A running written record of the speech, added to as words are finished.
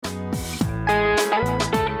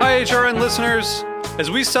HRN listeners.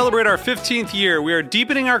 As we celebrate our 15th year, we are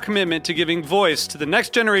deepening our commitment to giving voice to the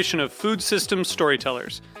next generation of food systems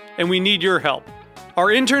storytellers, and we need your help. Our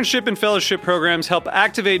internship and fellowship programs help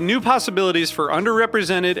activate new possibilities for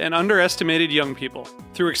underrepresented and underestimated young people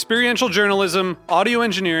through experiential journalism, audio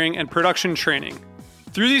engineering, and production training.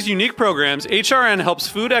 Through these unique programs, HRN helps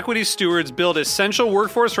food equity stewards build essential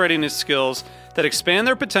workforce readiness skills that expand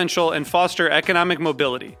their potential and foster economic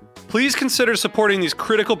mobility. Please consider supporting these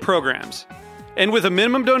critical programs. And with a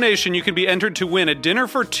minimum donation, you can be entered to win a dinner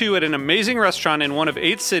for two at an amazing restaurant in one of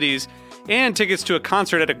 8 cities and tickets to a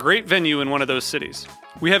concert at a great venue in one of those cities.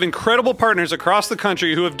 We have incredible partners across the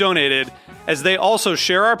country who have donated, as they also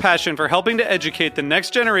share our passion for helping to educate the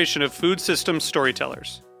next generation of food systems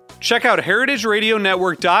storytellers. Check out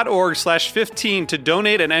heritageradionetwork.org/15 to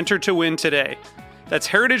donate and enter to win today. That's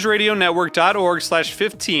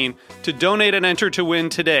heritageradionetwork.org/15 to donate and enter to win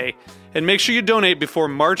today. And make sure you donate before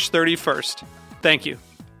March 31st. Thank you.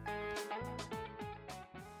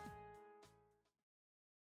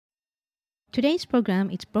 Today's program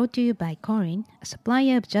is brought to you by Korin, a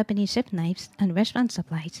supplier of Japanese chef knives and restaurant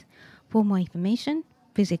supplies. For more information,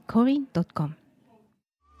 visit korin.com.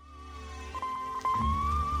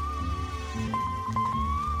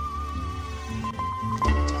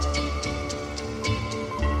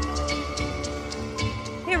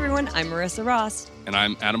 Hey everyone, I'm Marissa Ross. And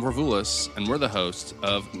I'm Adam Horvoulis, and we're the hosts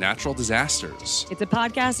of Natural Disasters. It's a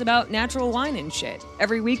podcast about natural wine and shit.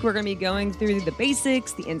 Every week we're going to be going through the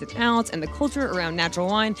basics, the ins and outs, and the culture around natural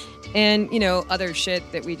wine, and, other shit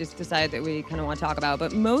that we just decided that we kind of want to talk about,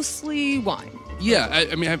 but mostly wine. Yeah,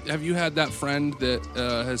 I mean, have you had that friend that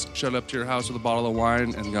has showed up to your house with a bottle of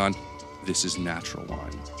wine and gone, this is natural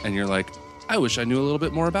wine? And you're like, I wish I knew a little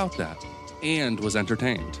bit more about that, and was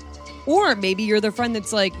entertained. Or maybe you're the friend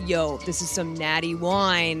that's like, yo, this is some natty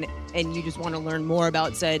wine, and you just want to learn more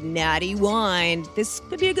about said natty wine. This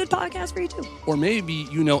could be a good podcast for you, too. Or maybe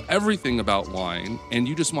you know everything about wine, and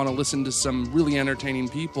you just want to listen to some really entertaining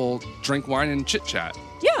people drink wine and chit-chat.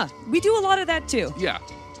 Yeah, we do a lot of that, too. Yeah.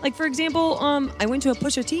 Like, for example, I went to a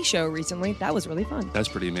Pusha T show recently. That was really fun. That's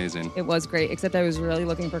pretty amazing. It was great, except I was really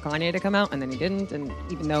looking for Kanye to come out, and then he didn't. And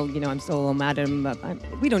even though, I'm still a little mad at him, but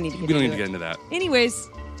we don't need to get into that. Anyways,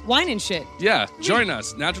 wine and shit. Yeah, join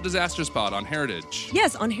us. Natural Disasters Pod on Heritage.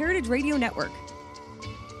 Yes, on Heritage Radio Network.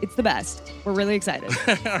 It's the best. We're really excited.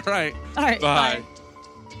 All right. Bye.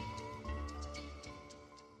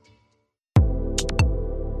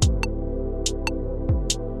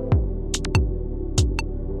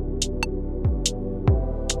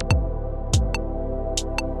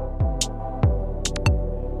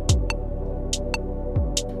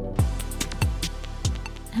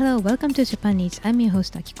 Hello, welcome to Japan Eats. I'm your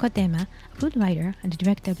host Akiko Tema, a food writer and the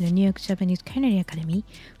director of the New York Japanese Culinary Academy,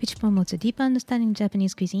 which promotes a deeper understanding of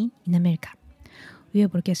Japanese cuisine in America. We are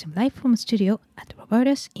broadcasting live from a studio at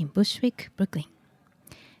Roberta's in Bushwick, Brooklyn.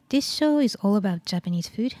 This show is all about Japanese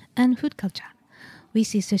food and food culture. We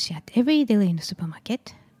see sushi at every deli in the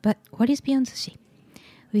supermarket, but what is beyond sushi?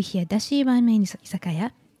 We hear dashi ramen in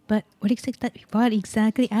izakaya, but what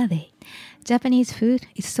exactly are they? Japanese food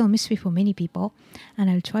is so mystery for many people, and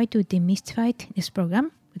I'll try to demystify it in this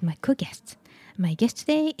program with my co-guests. My guest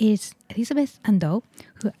today is Elizabeth Ando,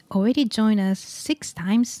 who already joined us 6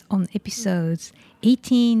 times on episodes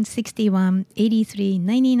 18, 61, 83,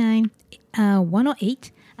 99,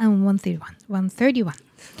 108, and 131.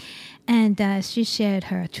 And she shared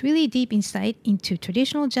her truly deep insight into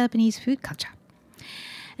traditional Japanese food culture.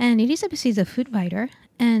 And Elizabeth is a food writer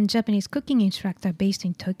and Japanese cooking instructor based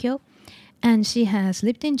in Tokyo, and she has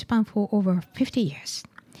lived in Japan for over 50 years.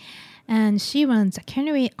 And she runs a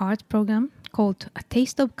culinary arts program called A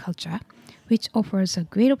Taste of Culture, which offers a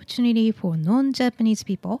great opportunity for non-Japanese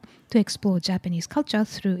people to explore Japanese culture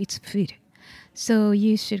through its food. So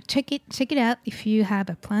you should check it out if you have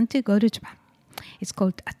a plan to go to Japan. It's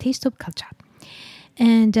called A Taste of Culture.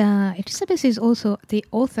 And Elizabeth is also the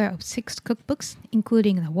author of 6 cookbooks,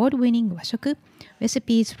 including an award-winning washoku,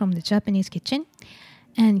 recipes from the Japanese kitchen,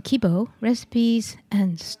 and kibo, recipes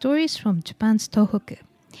and stories from Japan's Tohoku,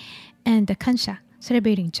 and the kansha,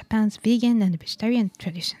 celebrating Japan's vegan and vegetarian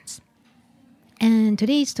traditions. And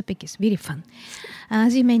today's topic is really fun.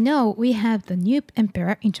 As you may know, we have the new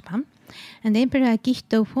emperor in Japan, and Emperor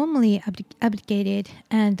Akihito formally abdicated,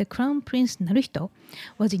 and the Crown Prince Naruhito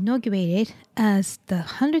was inaugurated as the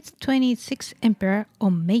 126th emperor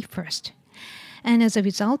on May 1st. And as a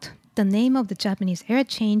result, the name of the Japanese era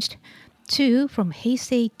changed from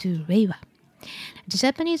Heisei to Reiwa. The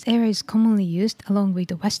Japanese era is commonly used along with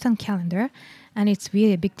the Western calendar, and it's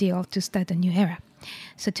really a big deal to start a new era.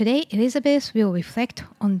 So today, Elizabeth will reflect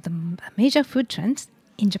on the major food trends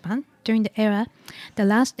in Japan during the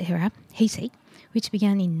last era, Heisei, which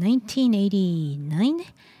began in 1989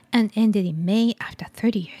 and ended in May after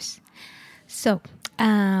 30 years. So,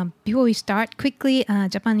 before we start, quickly,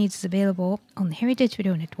 Japanese is available on the Heritage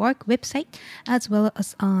Radio Network website, as well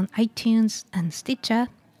as on iTunes and Stitcher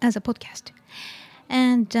as a podcast,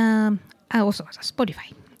 and also as a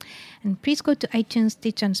Spotify. And please go to iTunes,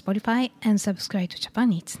 Stitcher, and Spotify and subscribe to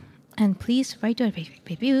Japanese. And please write a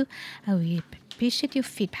review. We appreciate your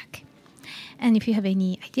feedback. And if you have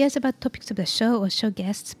any ideas about topics of the show or show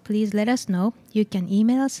guests, please let us know. You can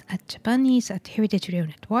email us at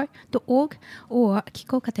japanese@heritageradionetwork.org or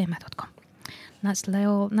kikokatayama.com. Let's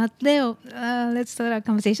start our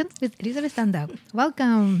conversation with Elizabeth Sandau.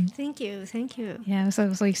 Welcome. Thank you. Yeah, I'm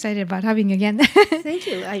so excited about having you again. Thank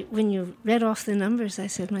you. When you read off the numbers, I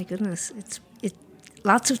said, "My goodness, it's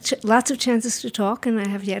lots of chances to talk, and I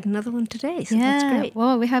have yet another one today. So that's great."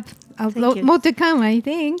 Well, we have more to come, I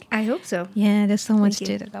think. I hope so. Yeah, there's so much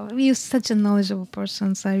to talk about. You're such a knowledgeable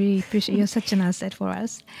person, so I really appreciate you're such an asset for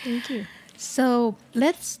us. Thank you. So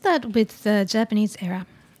let's start with the Japanese era.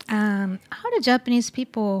 How do Japanese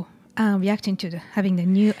people reacting to having the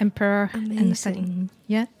new emperor and studying?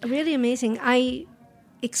 Yeah, really amazing. I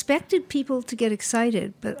expected people to get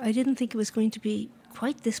excited, but I didn't think it was going to be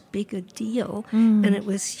quite this big a deal, and it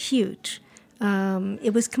was huge.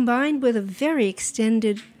 It was combined with a very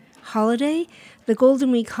extended holiday. The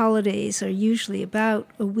Golden Week holidays are usually about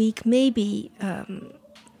a week, maybe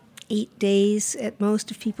 8 days at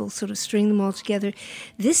most if people sort of string them all together.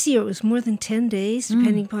 This year it was more than 10 days,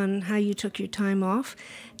 depending upon how you took your time off.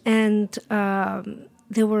 And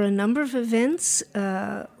there were a number of events,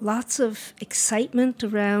 lots of excitement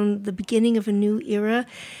around the beginning of a new era,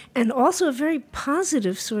 and also a very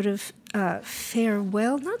positive sort of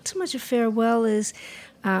farewell. Not so much a farewell as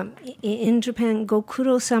in Japan,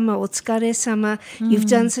 Gokuro-sama, Otsukare-sama, you've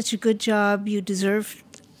done such a good job, you deserve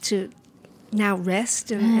to now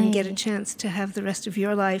rest and get a chance to have the rest of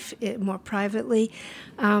your life more privately.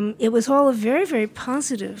 It was all a very, very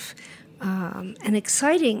positive and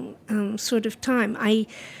exciting sort of time. I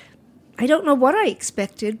don't know what I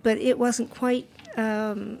expected, but it wasn't quite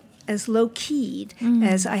as low-keyed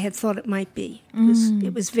as I had thought it might be.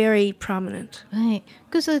 It was very prominent. Right.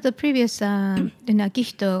 Because the previous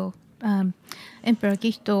Akihito, Emperor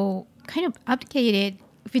Akihito kind of abdicated,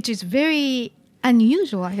 which is very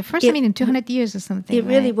unusual. Like the first time in 200 years or something. It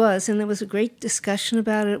really was, and there was a great discussion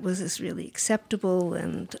about it. Was this really acceptable,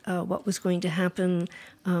 and what was going to happen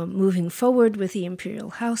moving forward with the imperial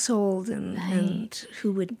household, and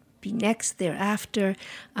who would be next thereafter.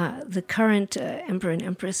 The current emperor and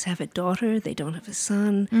empress have a daughter. They don't have a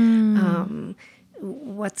son.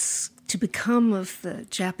 What's to become of the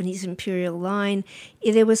Japanese imperial line?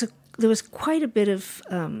 There was quite a bit of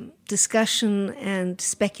discussion and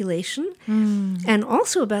speculation, and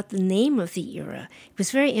also about the name of the era. It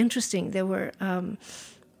was very interesting. There were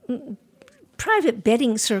private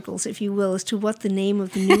betting circles, if you will, as to what the name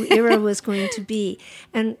of the new era was going to be.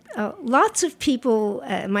 And lots of people,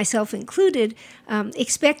 myself included,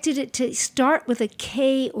 expected it to start with a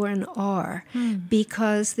K or an R,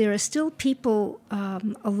 because there are still people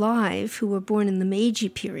alive who were born in the Meiji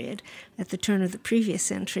period at the turn of the previous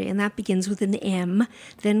century, and that begins with an M.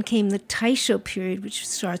 Then came the Taisho period, which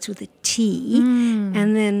starts with a T,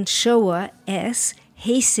 and then Showa, S,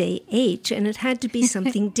 Heisei, H, and it had to be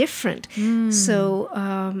something different. So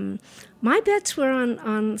my bets were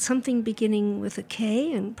on something beginning with a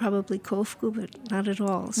K and probably Kofuku, but not at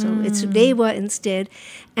all. So it's Reiwa instead.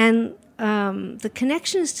 And the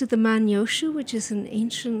connection is to the Manyoshu, which is an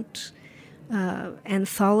ancient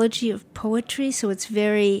anthology of poetry. So it's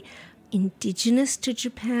very indigenous to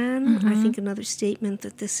Japan. I think another statement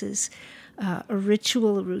that this is a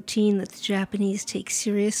ritual, a routine that the Japanese take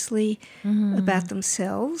seriously about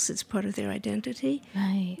themselves. It's part of their identity.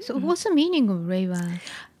 Right. So what's the meaning of Reiwa?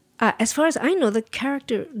 As far as I know, the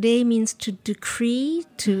character Rei means to decree,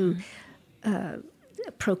 to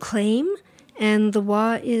proclaim, and the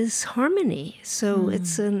Wa is harmony. So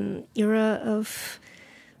it's an era of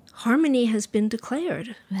harmony has been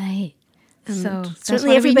declared. Right. And so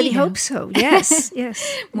certainly everybody hopes so. Yes, yes.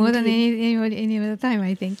 More than any other time,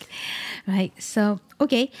 I think. Right. So,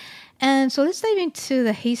 okay. And so let's dive into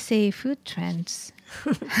the Heisei food trends.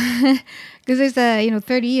 Because there's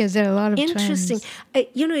 30 years, there are a lot of interesting. trends.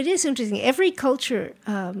 It is interesting. Every culture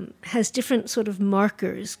has different sort of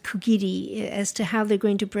markers, kugiri, as to how they're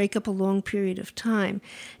going to break up a long period of time.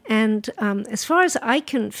 And as far as I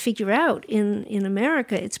can figure out in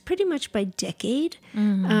America, it's pretty much by decade.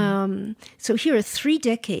 So here are 3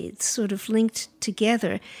 decades sort of linked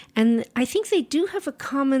together. And I think they do have a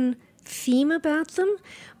common theme about them,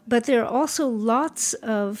 but there are also lots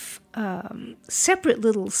of separate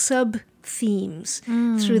little sub-themes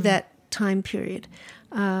through that time period.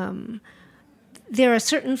 There are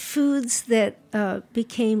certain foods that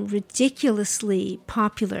became ridiculously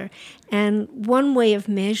popular, and one way of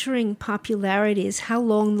measuring popularity is how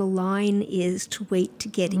long the line is to wait to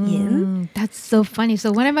get in. That's so funny.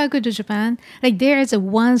 So whenever I go to Japan, like there is a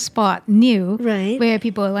one spot new Right. where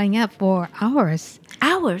people are lining up for hours.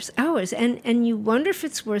 Hours, and you wonder if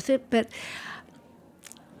it's worth it, but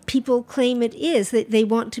people claim it is. That they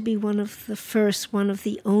want to be one of the first, one of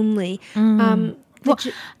the only. Well,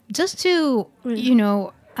 just to,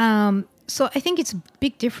 so I think it's a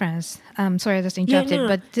big difference. Sorry, I just interrupted, no.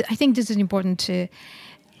 but I think this is important to,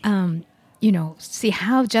 see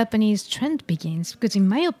how Japanese trend begins. Because in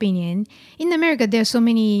my opinion, in America, there are so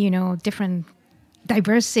many, different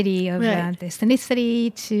diversity of Right. the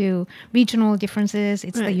ethnicity to regional differences.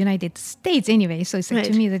 It's the Right. United States anyway. So it's like,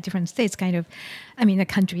 to Right. me, the different states kind of, a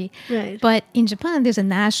country. Right. But in Japan, there's a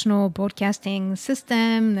national broadcasting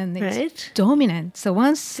system and it's Right. dominant. So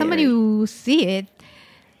once somebody Very. will see it,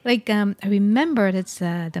 like I remember it's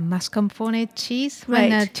the mascarpone cheese.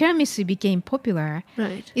 When Right. tiramisu became popular,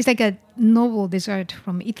 Right. it's like a novel dessert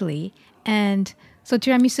from Italy. And so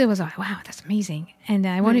tiramisu was like, wow, that's amazing. And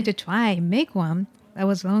I wanted to try make one. That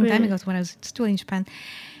was a long time Right. ago when I was still in Japan.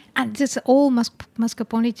 And just all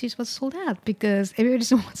mascarpone cheese was sold out because everybody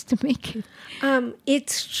just wants to make it.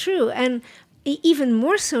 It's true, and even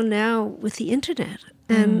more so now with the internet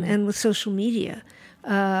and with social media.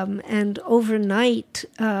 And overnight,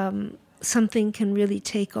 something can really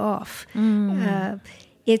take off.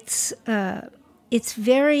 It's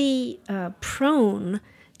very prone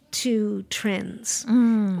to trends.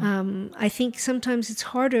 I think sometimes it's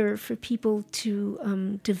harder for people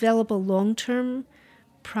to develop a long-term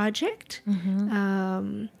project.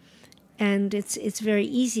 And it's very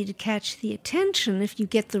easy to catch the attention. If you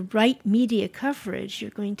get the right media coverage,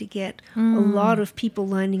 you're going to get a lot of people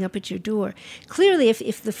lining up at your door. Clearly,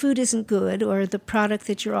 if the food isn't good or the product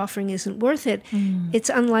that you're offering isn't worth it, it's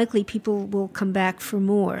unlikely people will come back for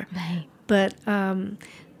more. Right. But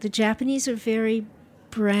the Japanese are very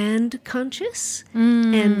brand conscious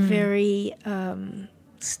and very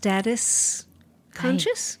status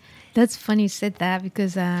conscious. That's funny you said that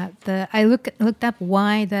because I looked up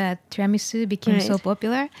why the tiramisu became so Right.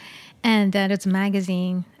 popular, and there's a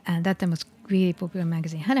magazine, and that time was really popular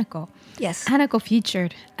magazine, Hanako. Yes. Hanako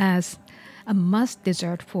featured as a must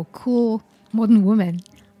dessert for cool modern women.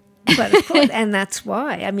 But of course, and that's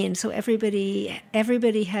why. I mean, so everybody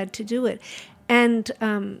had to do it. And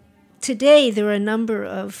today there are a number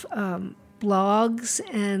of blogs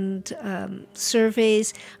and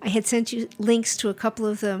surveys. I had sent you links to a couple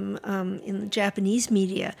of them in the Japanese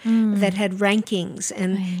media that had rankings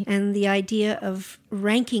and the idea of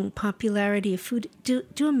ranking popularity of food.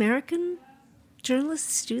 Do American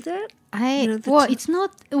journalists do that? It's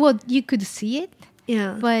not. Well, you could see it,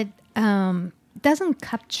 Yeah. but doesn't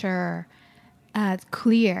capture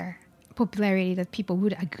clear popularity that people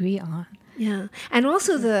would agree on. Yeah, and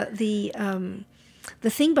also the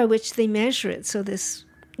thing by which they measure it. So this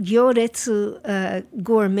gyoretsu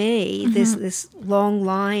gourmet, this long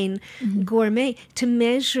line gourmet, to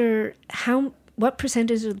measure what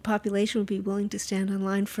percentage of the population would be willing to stand in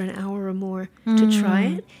line for an hour or more to try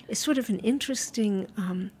it, is sort of an interesting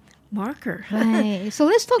marker. Right. So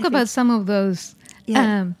let's talk about some of those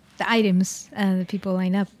the items that people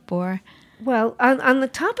line up for. Well, on the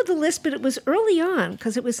top of the list, but it was early on,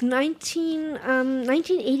 because it was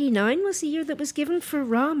 1989 was the year that was given for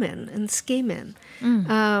ramen and tsukemen.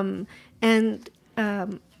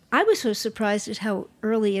 I was so surprised at how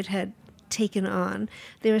early it had taken on.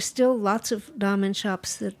 There are still lots of ramen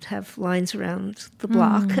shops that have lines around the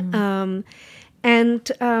block.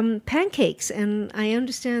 And pancakes, and I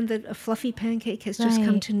understand that a fluffy pancake has just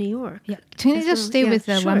come Right. to New York. Yeah. Can you as just well. stay Yeah, with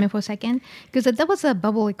the sure. ramen for a second? Because that was a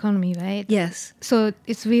bubble economy, right? Yes. So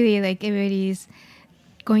it's really like everybody's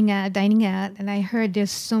going out, dining out, and I heard there's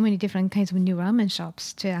so many different kinds of new ramen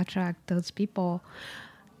shops to attract those people.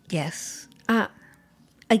 Yes.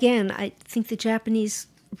 Again, I think the Japanese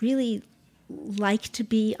really like to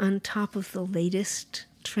be on top of the latest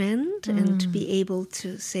trend and to be able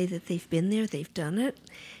to say that they've been there, they've done it,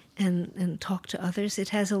 and talk to others. It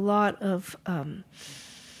has a lot of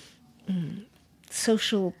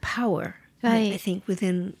social power, I Right. think,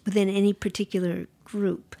 within any particular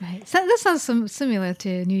group. Right. So that sounds similar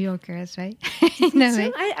to New Yorkers, right? In a So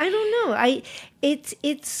way. I don't know. It's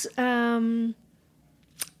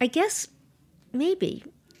I guess maybe,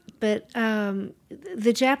 but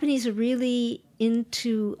the Japanese are really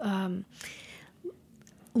into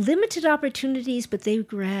limited opportunities, but they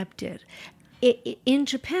grabbed it. In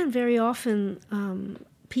Japan, very often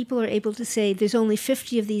people are able to say there's only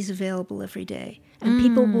 50 of these available every day, and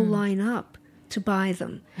people will line up to buy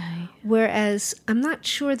them. Right. Whereas I'm not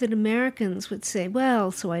sure that Americans would say,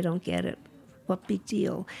 well, so I don't get it. What big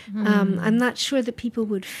deal? I'm not sure that people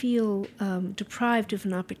would feel deprived of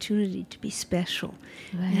an opportunity to be special.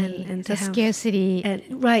 Right. And The to have, scarcity.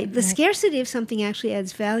 the scarcity of something actually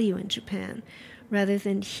adds value in Japan. Rather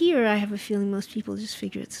than here, I have a feeling most people just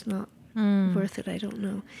figure it's not worth it. I don't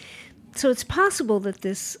know. So it's possible that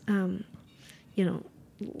this,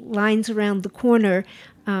 lines around the corner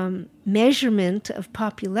measurement of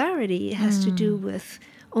popularity has to do with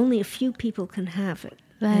only a few people can have it.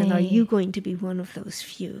 And are you going to be one of those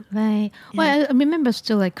few? Right. Yeah. Well, I remember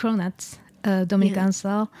still like cronuts, Dominican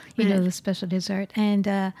style, Right. the special dessert. And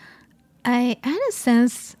I had a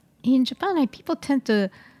sense in Japan, like people tend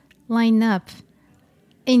to line up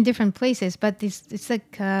in different places, but it's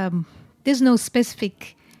like there's no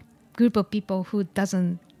specific group of people who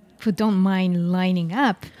don't mind lining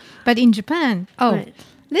up. But in Japan, Right.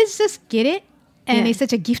 let's just get it. And Yeah. it's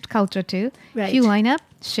such a gift culture too. Right. If you line up,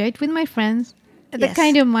 share it with my friends. The Yes.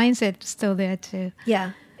 kind of mindset is still there too.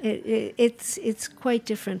 Yeah, it's quite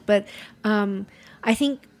different. But I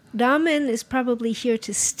think ramen is probably here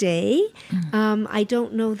to stay. I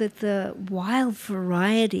don't know that the wild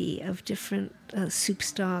variety of different soup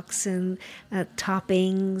stocks and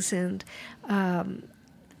toppings and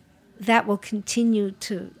that will continue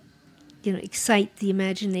to excite the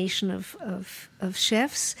imagination of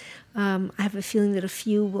chefs. I have a feeling that a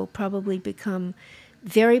few will probably become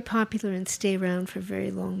very popular and stay around for a very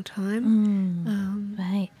long time.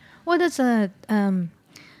 Right. Well, that's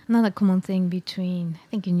another common thing between, I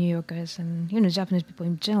think, New Yorkers and Japanese people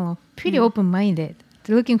in general. Pretty open-minded.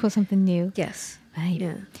 They're looking for something new. Yes. Right.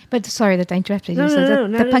 Yeah. But sorry that I interrupted you. No, So no, the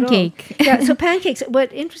not at all. pancake. Yeah, so pancakes.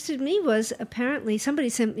 What interested me was apparently somebody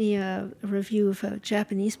sent me a review of a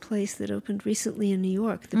Japanese place that opened recently in New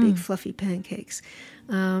York, the big fluffy pancakes.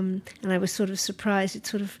 And I was sort of surprised. It's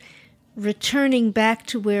sort of returning back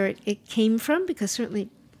to where it came from, because certainly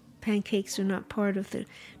pancakes are not part of the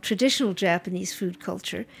traditional Japanese food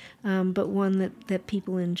culture, but one that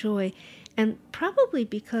people enjoy. And probably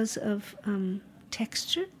because of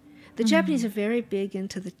texture. The Japanese are very big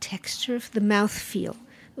into the texture of the mouthfeel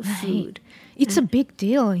of food. It's a big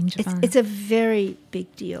deal in Japan. It's a very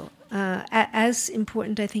big deal. As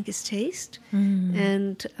important, I think, as taste.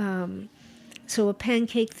 And so a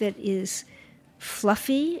pancake that is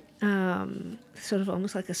fluffy, sort of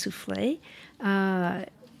almost like a souffle,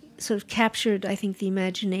 sort of captured, I think, the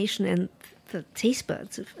imagination and the taste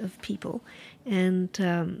buds of people. And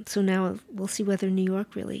so now we'll see whether New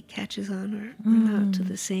York really catches on or not to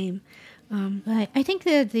the same. Right. I think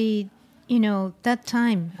that that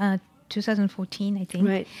time, 2014, I think.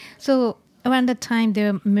 Right. So around that time,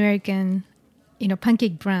 the American,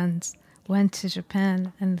 pancake brands went to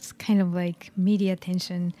Japan, and it's kind of like media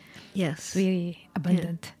attention. Yes. Really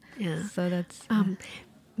abundant. Yeah. So that's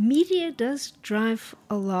media does drive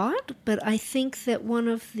a lot, but I think that one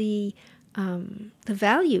of the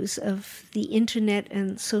values of the internet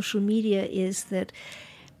and social media is that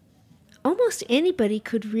almost anybody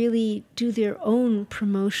could really do their own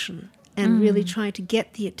promotion and really try to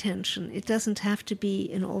get the attention. It doesn't have to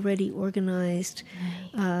be an already organized,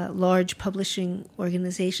 large publishing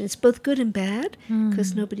organization. It's both good and bad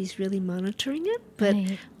because nobody's really monitoring it, but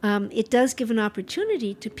it does give an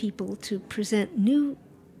opportunity to people to present new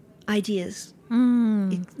ideas,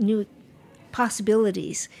 new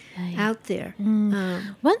possibilities out there.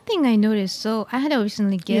 one thing I noticed. So I had a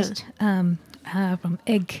recently guest from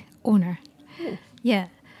Egg owner. Yeah.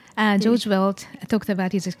 George Welt talked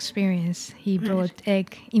about his experience. He brought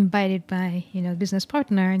egg, invited by business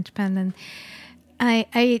partner in Japan, and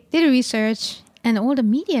I did a research, and all the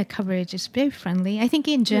media coverage is very friendly. I think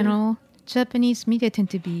in general, Japanese media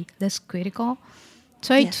tend to be less critical.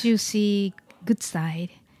 Try to see good side,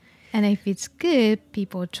 and if it's good,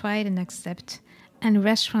 people try it and accept. And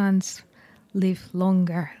restaurants live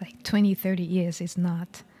longer, like 20, 30 years is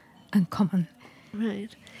not uncommon.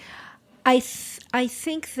 Right. I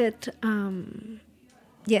think that,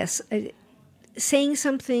 saying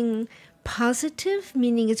something positive,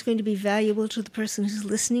 meaning it's going to be valuable to the person who's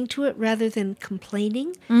listening to it rather than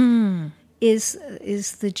complaining, is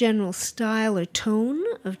the general style or tone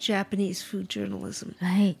of Japanese food journalism.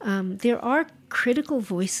 Right. There are critical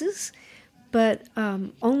voices, but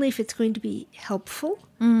only if it's going to be helpful.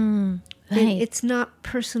 Right. It's not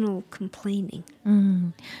personal complaining.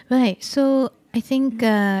 Right. So I think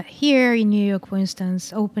here in New York, for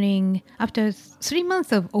instance, opening after 3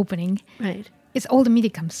 months of opening, Right. it's all the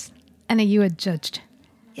media comes, and then you are judged.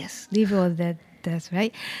 Yes. Leave all that, that's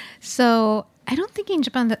right. So I don't think in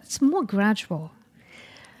Japan that's more gradual.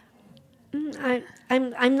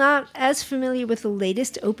 I'm not as familiar with the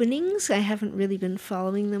latest openings. I haven't really been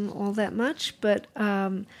following them all that much, but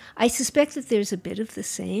I suspect that there's a bit of the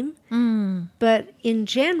same. But in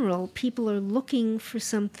general, people are looking for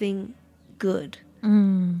something good,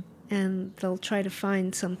 and they'll try to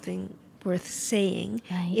find something worth saying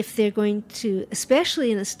if they're going to,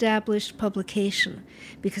 especially an established publication,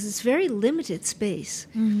 because it's very limited space,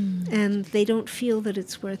 and they don't feel that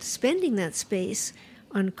it's worth spending that space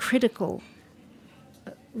on critical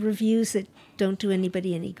reviews that don't do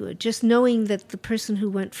anybody any good. Just knowing that the person who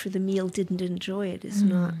went for the meal didn't enjoy it is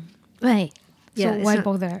not... Right. Yeah, So why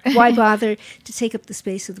bother? Why bother to take up the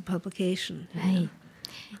space of the publication? Right.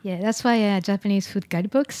 Yeah, that's why Japanese food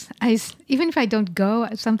guidebooks, even if I don't go,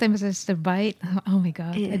 sometimes I just buy it. Oh my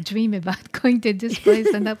God, I dream about going to this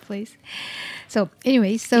place and that place. So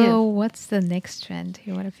anyway, what's the next trend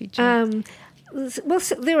you want to feature? Well,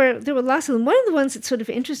 so there were lots of them. One of the ones that sort of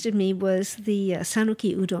interested me was the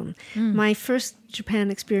Sanuki udon. My first Japan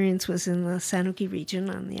experience was in the Sanuki region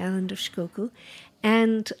on the island of Shikoku.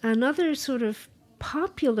 And another sort of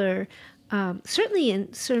popular, certainly in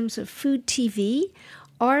terms of food TV,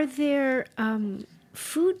 are there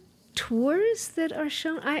food tours that are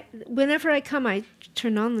shown? Whenever I come, I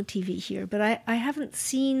turn on the TV here, but I haven't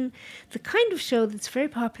seen the kind of show that's very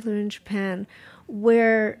popular in Japan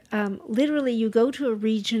where literally you go to a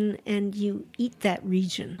region and you eat that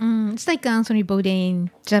region. It's like Anthony Bourdain,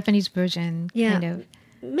 Japanese version, kind of.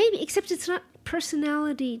 Maybe, except it's not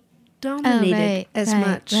personality dominated as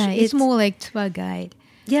much. Right. It's more like tour guide.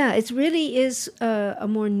 Yeah, it really is a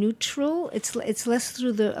more neutral. It's less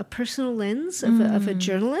through a personal lens of a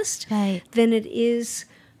journalist than it is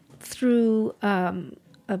through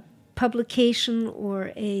a publication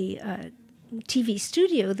or a TV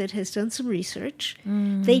studio that has done some research.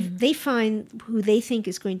 They find who they think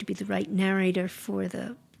is going to be the right narrator for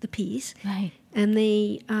the piece, and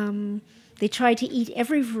they try to eat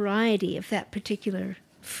every variety of that particular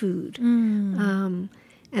food.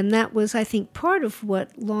 And that was, I think, part of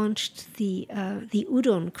what launched the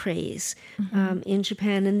udon craze in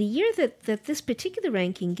Japan. And the year that this particular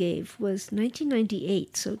ranking gave was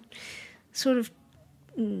 1998, so sort of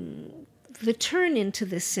the turn into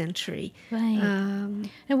this century. And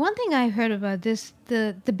one thing I heard about this,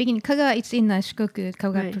 the beginning, Kaga, it's in Shikoku,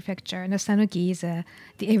 Kaga Prefecture, and Sanuki is the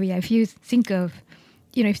area. If you think of,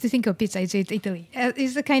 if you think of pizza, it's Italy.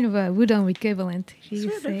 It's a kind of a udon equivalent.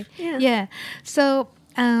 Sort of, yeah. So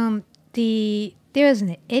there was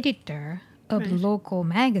an editor of a local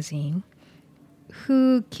magazine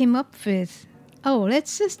who came up with,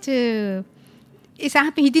 let's just do. It's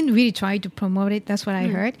happening. He didn't really try to promote it. That's what I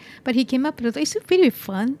heard. But he came up with it's really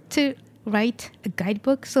fun to write a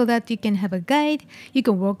guidebook so that you can have a guide. You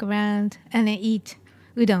can walk around and then eat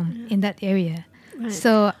udon in that area. Right.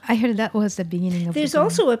 So I heard that was the beginning of. There's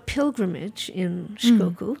also a pilgrimage in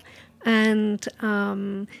Shikoku, and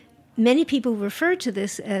many people refer to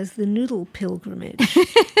this as the noodle pilgrimage.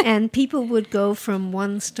 And people would go from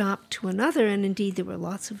one stop to another, and indeed there were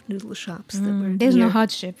lots of noodle shops that were There's near. no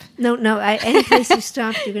hardship. No, any place you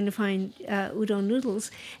stop, you're going to find udon noodles.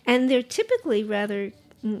 And they're typically rather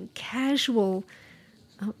casual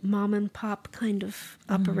mom and pop kind of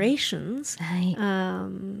operations.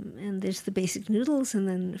 And there's the basic noodles and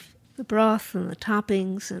then the broth and the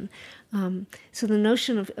toppings. And so the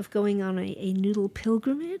notion of going on a noodle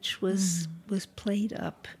pilgrimage was played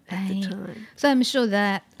up at the time. So I'm sure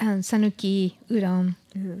that Sanuki udon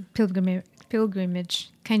pilgrimage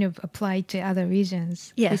kind of applied to other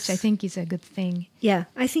regions, which I think is a good thing. Yeah,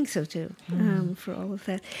 I think so too, for all of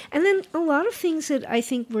that. And then a lot of things that I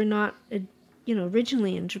think were not,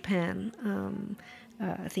 originally in Japan,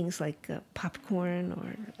 things like popcorn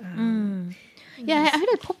or... Yeah, I heard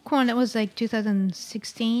a popcorn that was like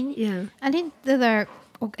 2016. Yeah. I think there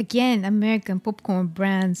are, again, American popcorn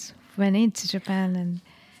brands went into Japan and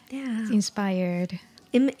inspired.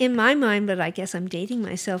 In my mind, but I guess I'm dating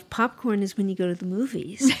myself, popcorn is when you go to the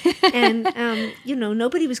movies. And,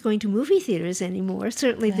 nobody was going to movie theaters anymore.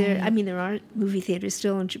 Certainly there are movie theaters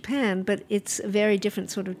still in Japan, but it's a very different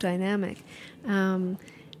sort of dynamic. And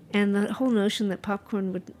the whole notion that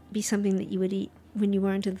popcorn would be something that you would eat when you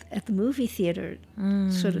weren't at the movie theater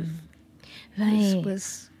sort of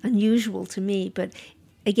was unusual to me. But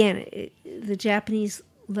again, the Japanese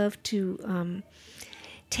love to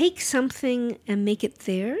take something and make it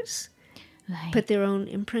theirs, put their own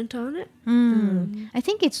imprint on it. I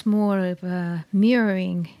think it's more of a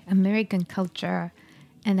mirroring American culture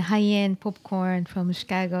and high-end popcorn from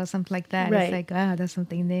Chicago, something like that. Right. It's like, wow, that's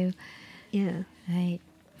something new. Yeah. Right.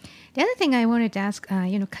 The other thing I wanted to ask,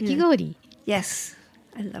 kakigori. Yes,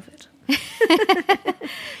 I love it.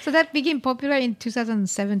 So that became popular in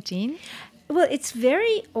 2017. Well, it's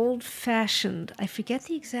very old-fashioned. I forget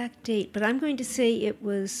the exact date, but I'm going to say it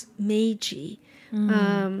was Meiji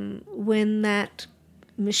when that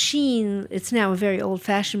machine, it's now a very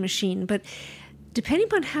old-fashioned machine, but depending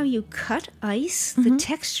upon how you cut ice, the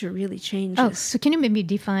texture really changes. Oh, so can you maybe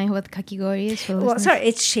define what kakigori is? For Well, listeners? sorry,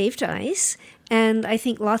 it's shaved ice, and I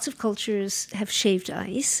think lots of cultures have shaved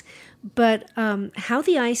ice, but how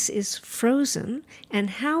the ice is frozen and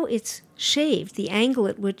how it's shaved, the angle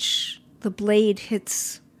at which the blade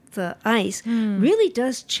hits the ice, really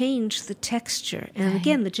does change the texture. And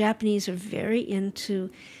again, the Japanese are very into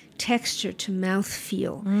texture to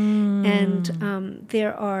mouthfeel. And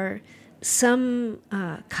there are some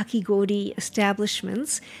kakigori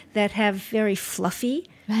establishments that have very fluffy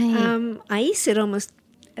ice. It almost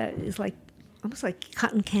is almost like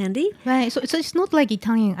cotton candy. Right. So it's not like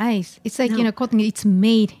Italian ice. It's like, No. cotton, it's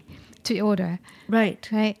made to order. Right.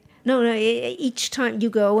 Right. No, each time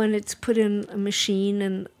you go and it's put in a machine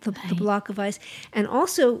and the block of ice. And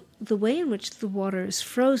also the way in which the water is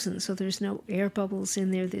frozen. So there's no air bubbles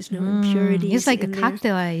in there. There's no impurities. It's like a in there.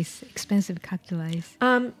 cocktail ice, expensive cocktail ice.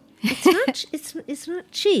 It's not it's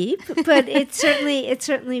not cheap, but it's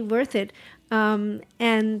certainly worth it. And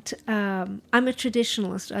I'm a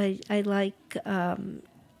traditionalist. I like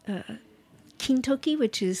kintoki,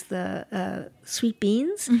 which is the sweet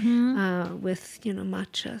beans with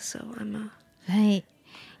matcha. So I'm a Right.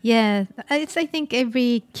 Yeah. I think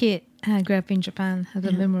every kid grew up in Japan has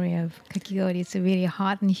a memory of kakigori. It's really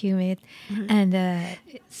hot and humid, and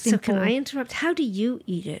So can I interrupt? How do you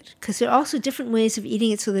eat it? Because there are also different ways of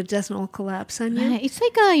eating it so that it doesn't all collapse on you. It's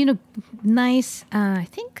like a nice. I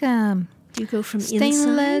think. Do you go from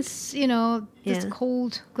Stainless, inside? this Yeah.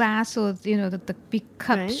 cold glass or, the big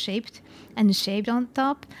cup Right. shaped and shaved on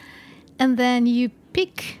top. And then you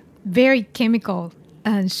pick very chemical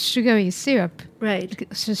and sugary syrup. Right.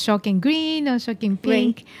 Shocking green or shocking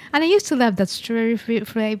pink. And I used to love that strawberry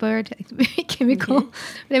flavored, very chemical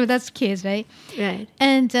flavor. That's kids, right? Right.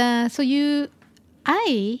 And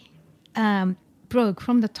I broke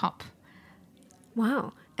from the top.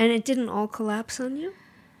 Wow. And it didn't all collapse on you?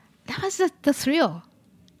 That was the thrill.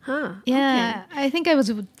 Huh. Yeah, I think I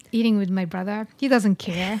was eating with my brother. He doesn't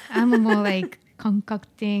care. I'm more like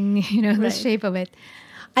concocting, the Right. shape of it.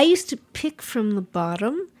 I used to pick from the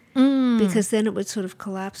bottom because then it would sort of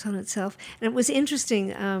collapse on itself. And it was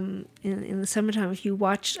interesting in the summertime if you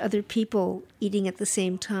watched other people eating at the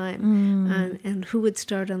same time and who would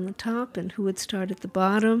start on the top and who would start at the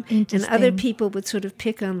bottom. And other Interesting. people would sort of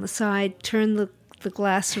pick on the side, turn the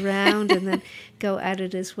glass around and then go at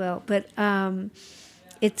it as well. But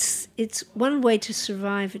it's one way to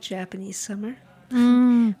survive a Japanese summer,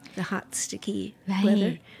 the hot, sticky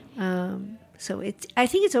weather. So I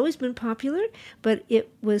think it's always been popular, but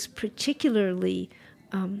it was particularly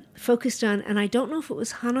focused on, and I don't know if it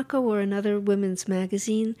was Hanako or another women's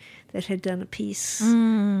magazine that had done a piece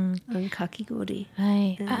on kakigori.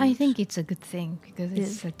 I think it's a good thing because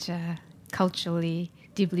it's such a culturally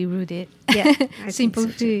deeply rooted, Yeah, I think simple so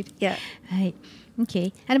too. food. Yeah. Right.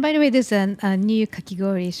 Okay. And by the way, there's a new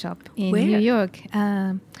kakigori shop in Where? New York.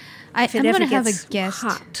 I'm If it going ever to have a gets guest.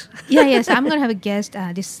 hot. Yes, I'm going to have a guest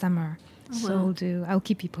this summer. wow. So I'll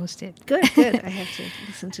keep you posted. Good. I have to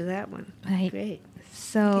listen to that one. Right. Great.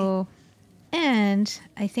 So, and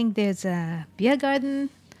I think there's a beer garden.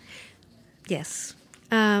 Yes.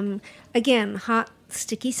 Again, hot,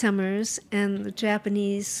 sticky summers, and the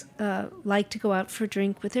Japanese like to go out for a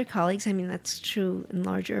drink with their colleagues. I mean, that's true in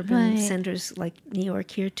large urban Right. centers like New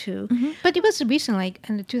York here too. But it was recent, like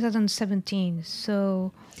in 2017.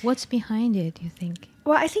 So what's behind it, do you think?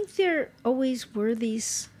 Well, I think there always were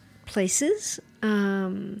these places,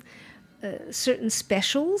 certain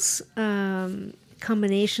specials,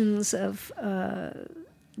 combinations of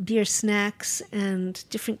beer snacks and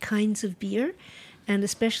different kinds of beer, and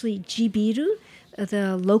especially jibiru,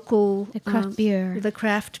 the local The craft beer. the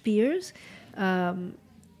craft beers.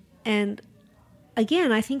 And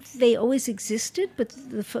again, I think they always existed, but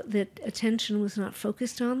the attention was not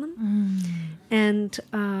focused on them. And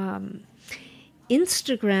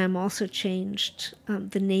Instagram also changed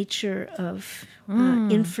the nature of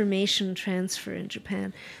information transfer in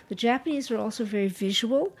Japan. The Japanese are also very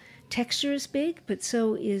visual. Texture is big, but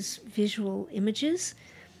so is visual images.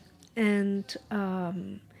 And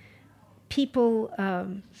people,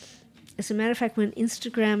 as a matter of fact, when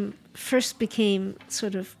Instagram first became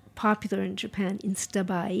sort of popular in Japan,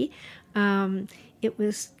 Instabai, it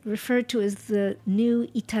was referred to as the new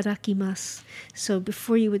itadakimasu. So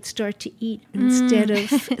before you would start to eat, instead of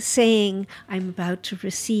saying, I'm about to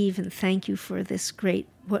receive and thank you for this great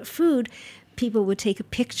food, people would take a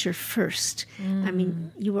picture first. I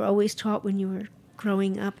mean, you were always taught when you were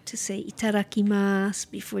growing up to say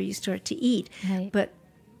itadakimasu before you start to eat. Right. But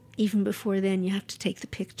even before then, you have to take the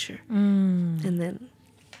picture and then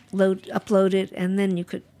upload it, and then you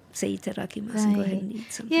could say itadakimasu and go ahead and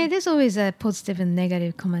eat something. Yeah, there's always a positive and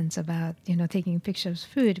negative comments about, taking pictures of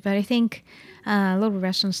food. But I think a lot of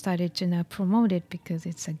restaurants started to now promote it because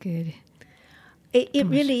it's a good... It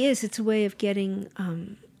really is. It's a way of getting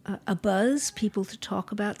a buzz, people to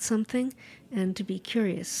talk about something and to be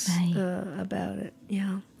curious about it.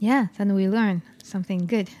 Yeah. Yeah, then we learn something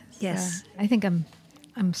good. Yes. So I think I'm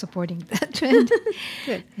supporting that trend.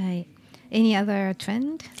 Good. Right. Any other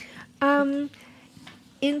trend?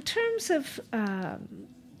 In terms of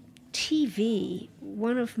TV,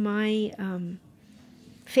 one of my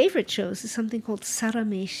favorite shows is something called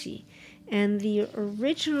Sarameshi. And the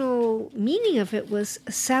original meaning of it was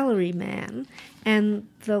a salary man and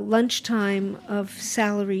the lunchtime of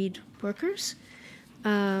salaried workers.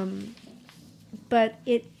 But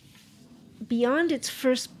beyond its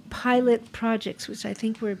first pilot projects, which I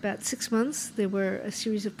think were about 6 months, there were a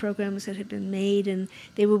series of programs that had been made, and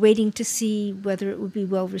they were waiting to see whether it would be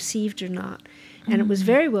well received or not. And it was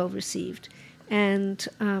very well received. And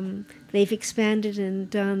they've expanded and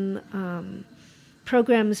done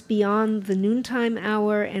programs beyond the noontime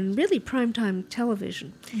hour and really primetime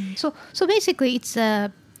television. So basically, it's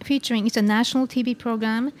a national TV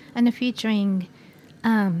program and featuring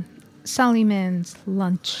Salaryman's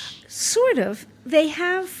lunch. Sort of. They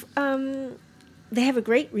have a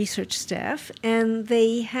great research staff, and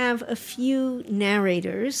they have a few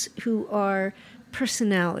narrators who are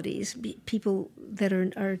personalities, people that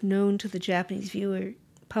are known to the Japanese viewer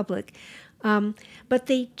public. But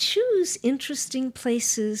they choose interesting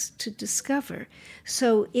places to discover.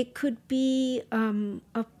 So it could be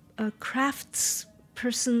a crafts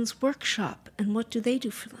person's workshop, and what do they do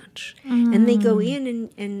for lunch? And they go in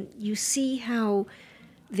and you see how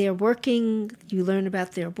they're working, you learn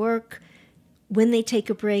about their work, when they take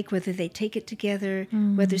a break, whether they take it together,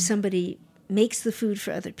 whether somebody makes the food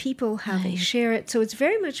for other people, how they share it. So it's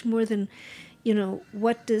very much more than,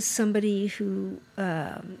 what does somebody who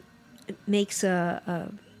makes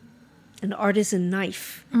an artisan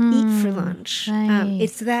knife eat for lunch.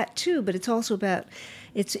 It's that too, but it's also about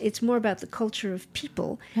it's more about the culture of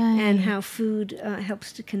people and how food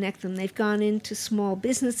helps to connect them. They've gone into small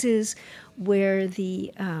businesses where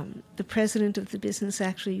the president of the business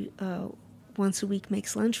actually once a week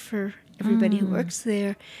makes lunch for everybody who works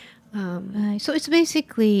there. So it's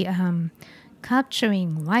basically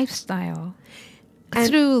capturing lifestyle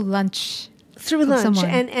through lunch. Through lunch,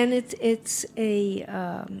 someone. and it's a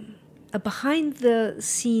behind the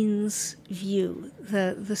scenes view,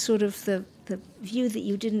 the sort of the view that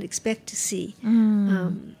you didn't expect to see.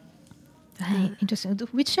 Interesting.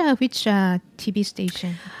 Which TV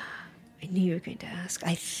station? I knew you were going to ask.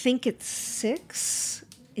 I think it's 6.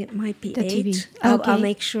 It might be The 8. TV. I'll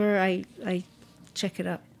make sure I check it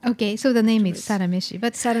up. Okay, so the name is Sarameshi.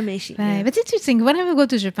 But Sarameshi. Right, Yeah. but it's interesting. Whenever I go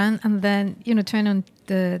to Japan and then turn on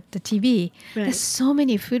the TV, there's so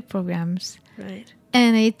many food programs, Right.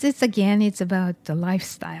 and it's about the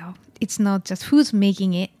lifestyle. It's not just who's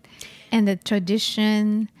making it, and the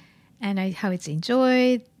tradition, and how it's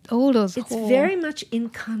enjoyed. All those. It's very much in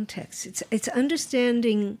context. It's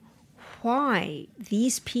understanding why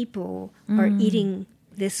these people are eating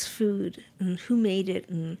this food and who made it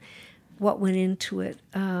and what went into it.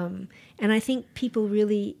 And I think people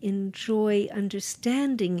really enjoy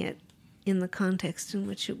understanding it in the context in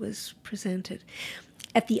which it was presented.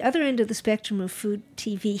 At the other end of the spectrum of food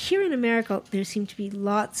TV, here in America, there seem to be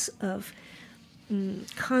lots of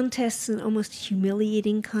contests and almost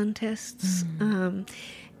humiliating contests.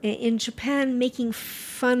 In Japan, making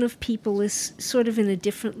fun of people is sort of in a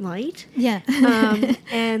different light. Yeah.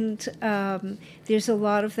 And there's a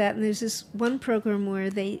lot of that. And there's this one program where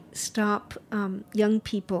they stop young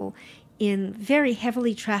people in very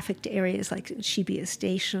heavily trafficked areas like Shibuya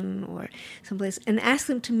Station or someplace and ask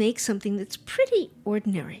them to make something that's pretty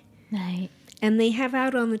ordinary. Right. And they have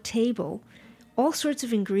out on the table all sorts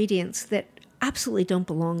of ingredients that absolutely don't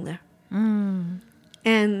belong there.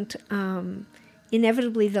 And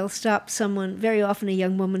inevitably they'll stop someone, very often a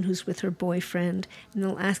young woman who's with her boyfriend, and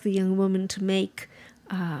they'll ask the young woman to make,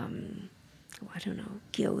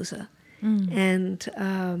 gyoza. And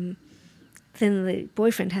then the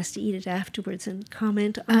boyfriend has to eat it afterwards and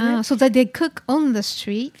comment on it. So that they cook on the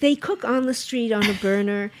street? They cook on the street on a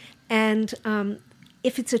burner, and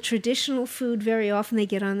if it's a traditional food, very often they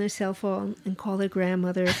get on their cell phone and call their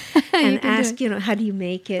grandmother and ask, how do you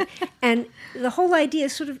make it? And the whole idea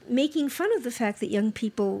is sort of making fun of the fact that young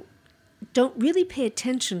people don't really pay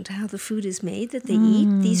attention to how the food is made that they eat.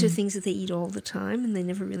 These are things that they eat all the time, and they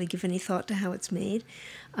never really give any thought to how it's made.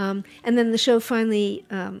 And then the show finally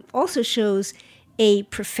also shows a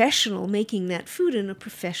professional making that food in a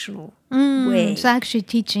professional way. So actually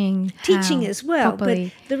teaching as well.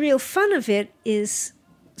 Properly. But the real fun of it is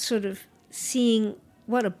sort of seeing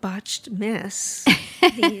what a botched mess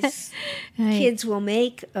these kids will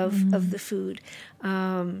make of the food.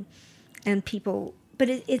 And people, but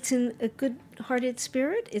it's in a good-hearted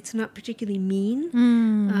spirit. It's not particularly mean.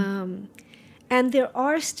 And there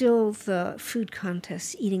are still the food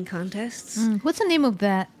contests, eating contests. What's the name of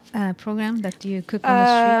that program that you cook on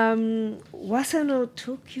the street? Wasa no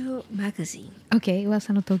Tokyo Magazine. Okay,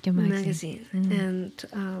 Wasa no Tokyo Magazine.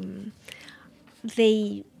 And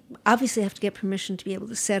they obviously have to get permission to be able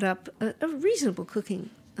to set up a reasonable cooking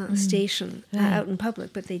station out in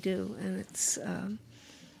public, but they do, and it's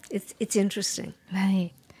interesting.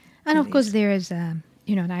 Right. And of course there is an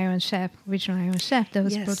Iron Chef, original Iron Chef that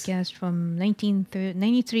was broadcast from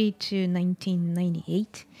 1993 to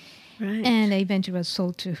 1998. Right. And eventually was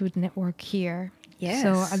sold to Food Network here. Yes.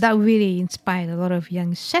 So that really inspired a lot of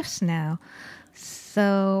young chefs now.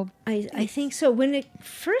 So I think so. When it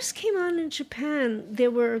first came on in Japan, there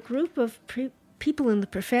were a group of people in the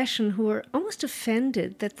profession who were almost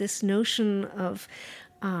offended that this notion of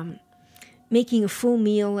making a full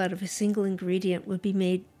meal out of a single ingredient would be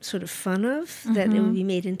made sort of fun of, that it would be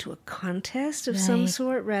made into a contest of some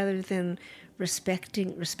sort rather than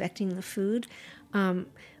respecting the food.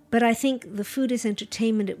 But I think the food as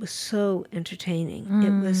entertainment, it was so entertaining.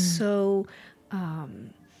 It was so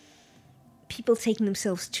people taking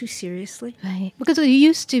themselves too seriously. Right. Because it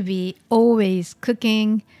used to be always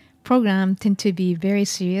cooking program tend to be very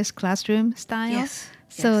serious classroom style. Yes.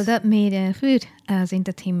 So that made food as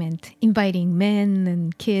entertainment, inviting men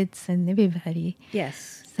and kids and everybody.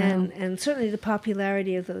 Yes. So. And certainly the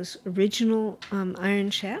popularity of those original Iron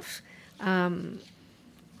Chef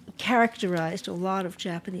characterized a lot of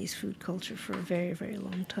Japanese food culture for a very, very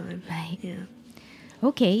long time. Right. Yeah.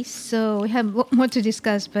 Okay, so we have a lot more to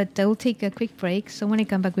discuss, but we'll take a quick break. So when I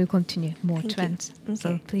come back, we'll continue more Thank you. trends. Okay.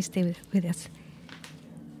 So please stay with us.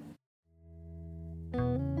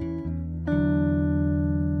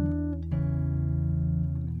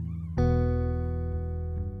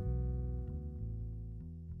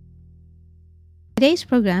 Today's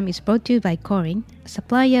program is brought to you by Korin, a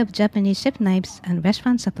supplier of Japanese chef knives and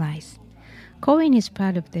restaurant supplies. Korin is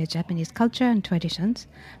proud of their Japanese culture and traditions,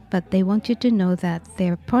 but they want you to know that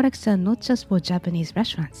their products are not just for Japanese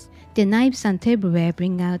restaurants. Their knives and tableware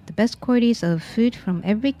bring out the best qualities of food from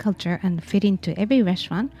every culture and fit into every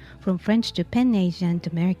restaurant, from French to Pan-Asian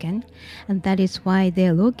to American, and that is why they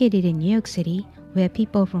are located in New York City, where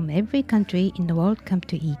people from every country in the world come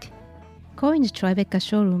to eat. Korin's Tribeca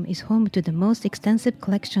showroom is home to the most extensive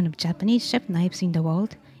collection of Japanese chef knives in the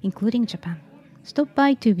world, including Japan. Stop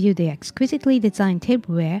by to view their exquisitely designed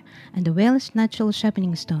tableware and the Welsh natural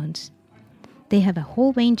sharpening stones. They have a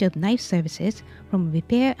whole range of knife services, from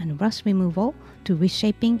repair and rust removal to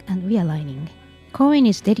reshaping and realigning. Korin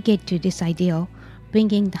is dedicated to this ideal,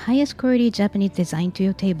 bringing the highest quality Japanese design to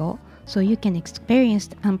your table, so you can experience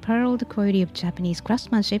the unparalleled quality of Japanese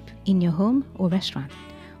craftsmanship in your home or restaurant.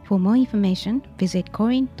 For more information, visit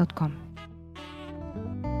korin.com.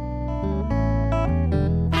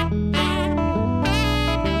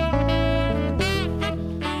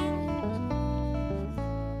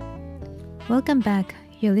 Welcome back.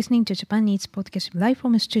 You're listening to Japan Eats podcast live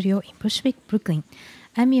from a studio in Bushwick, Brooklyn.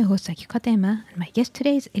 I'm your host Akiko Katayama, and my guest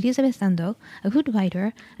today is Elizabeth Ando, a food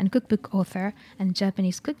writer and cookbook author and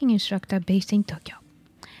Japanese cooking instructor based in Tokyo.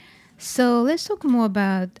 So let's talk more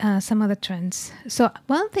about some other trends. So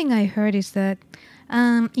one thing I heard is that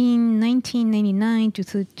in 1999 to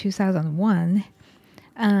 2001,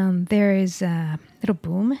 there is a little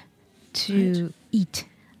boom to eat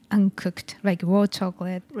uncooked, like raw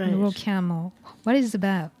chocolate and raw caramel. What is it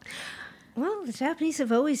about? Well, the Japanese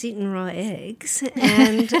have always eaten raw eggs.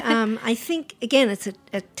 And I think, again, it's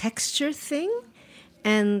a texture thing,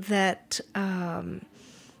 and that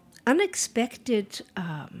unexpected,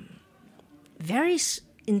 very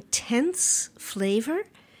intense flavor,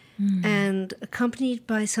 and accompanied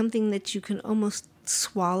by something that you can almost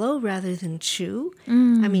swallow rather than chew.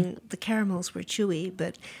 I mean, the caramels were chewy,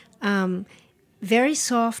 but very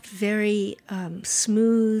soft, very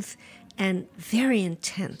smooth, and very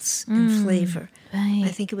intense in flavor. Right. I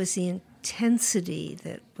think it was the intensity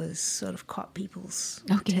that was sort of caught people's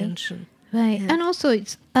attention. Right. Yeah. And also,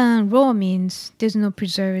 it's raw means there's no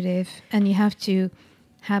preservative, and you have to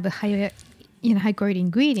have a higher, high quality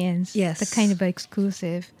ingredients. Yes. The kind of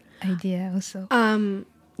exclusive idea also.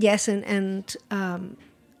 Yes, and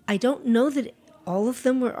I don't know that all of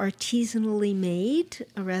them were artisanally made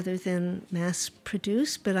rather than mass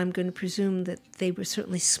produced, but I'm going to presume that they were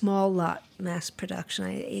certainly small lot mass production.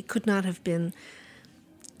 It could not have been.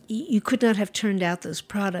 You could not have turned out those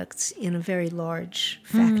products in a very large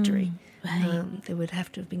factory. Right. They would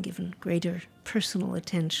have to have been given greater personal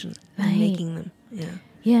attention in Right. making them. Yeah.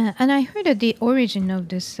 Yeah, and I heard that the origin of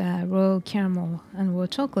this raw caramel and raw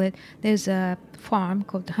chocolate, there's a farm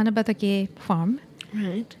called Hanabatake Farm,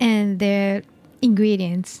 Right. and their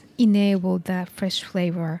ingredients enable that fresh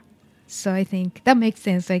flavor. So I think that makes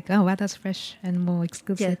sense. Like, oh, wow, that's fresh and more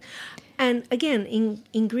exclusive. Yeah. And again,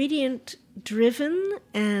 ingredient driven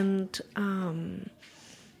and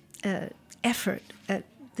effort.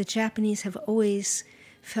 The Japanese have always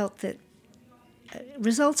felt that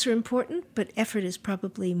results are important, but effort is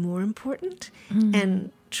probably more important.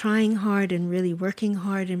 And trying hard and really working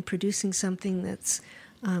hard and producing something that's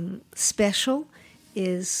special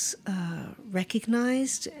is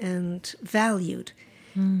recognized and valued.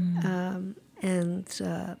 And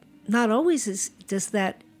not always does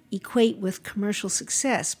that equate with commercial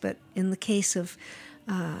success, but in the case of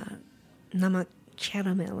nama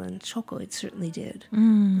caramel and choco, it certainly did.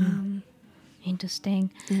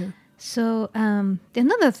 Interesting. Yeah. So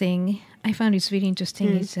another thing I found is really interesting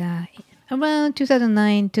is around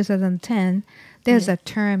 2009, 2010, there's a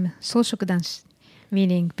term, soushokudanshi,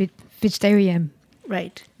 meaning vegetarian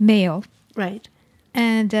Right. male. Right.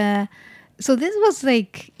 And so this was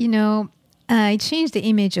like, it changed the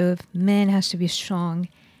image of man has to be strong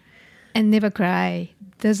and never cry,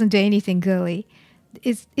 doesn't do anything girly.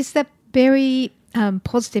 Is that very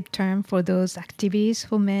positive term for those activities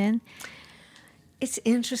for men? It's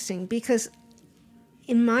interesting because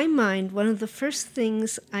in my mind, one of the first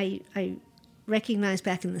things I recognized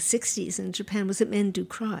back in the 60s in Japan was that men do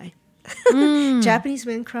cry. Japanese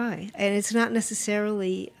men cry. And it's not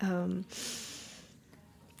necessarily...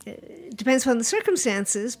 it depends on the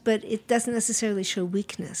circumstances, but it doesn't necessarily show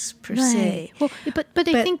weakness per se. Well, but I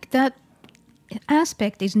think that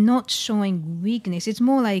aspect is not showing weakness. It's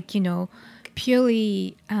more like,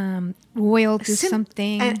 purely loyal to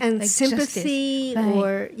something. And like sympathy justice. Right.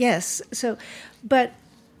 or, yes. So, but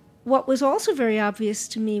what was also very obvious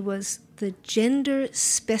to me was the gender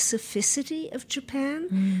specificity of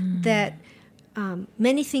Japan, that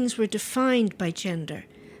many things were defined by gender.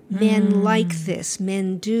 Men like this,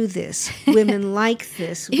 men do this, women like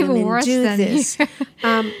this, Even women worse do than this. here.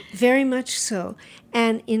 Very much so.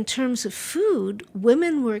 And in terms of food,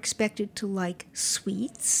 women were expected to like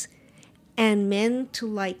sweets and men to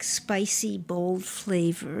like spicy, bold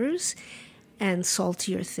flavors and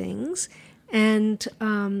saltier things. And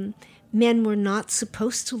men were not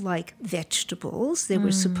supposed to like vegetables. They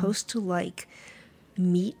were supposed to like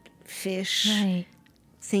meat, fish, Right.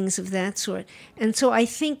 things of that sort. And so I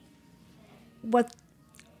think what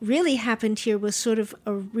really happened here was sort of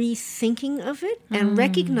a rethinking of it and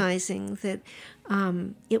recognizing that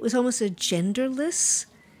it was almost a genderless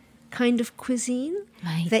kind of cuisine,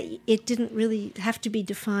 Right. that it didn't really have to be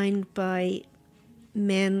defined by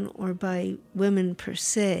men or by women per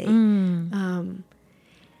se.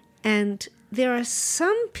 And there are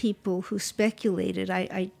some people who speculated,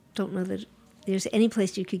 I don't know that there's any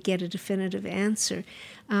place you could get a definitive answer,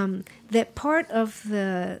 that part of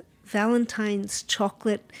the Valentine's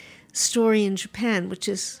chocolate story in Japan, which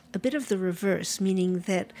is a bit of the reverse, meaning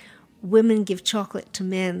that women give chocolate to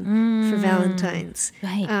men for Valentine's,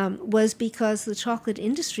 Right. was because the chocolate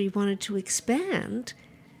industry wanted to expand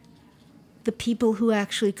the people who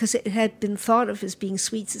actually, because it had been thought of as being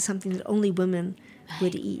sweets as something that only women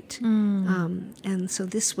would eat. And so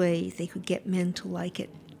this way they could get men to like it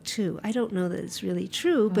too. I don't know that it's really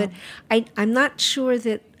true, but I'm not sure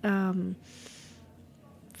that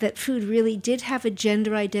that food really did have a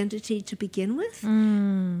gender identity to begin with.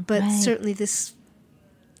 But right. certainly this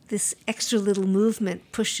extra little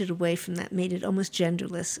movement pushed it away from that, made it almost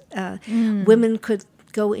genderless. Women could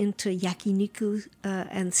go into yakiniku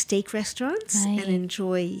and steak restaurants Right. and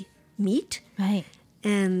enjoy meat Right.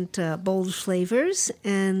 and bold flavors,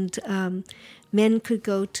 and men could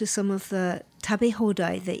go to some of the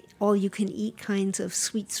tabehodai, the all-you-can-eat kinds of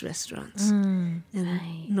sweets restaurants, and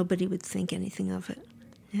right. nobody would think anything of it.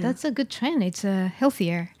 Yeah. That's a good trend. It's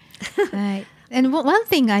healthier. Right. And one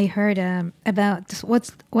thing I heard about this,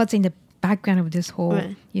 what's in the background of this whole,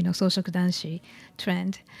 Right. soushokudanshi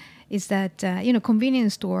trend is that,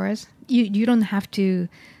 convenience stores, you don't have to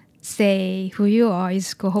say who you are. You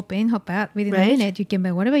just go hop in, hop out. Within a Right. minute, you can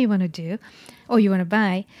buy whatever you want to do or you want to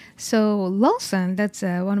buy. So Lawson, that's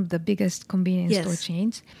one of the biggest convenience Yes. store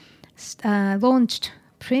chains, launched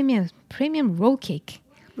premium roll cake.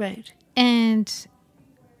 Right. And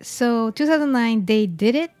so 2009, they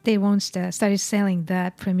did it. They started selling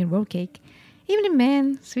that premium roll cake. Even the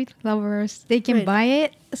men, sweet lovers, they can Right. buy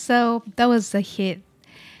it. So that was a hit.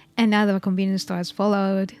 And other convenience stores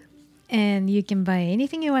followed. And you can buy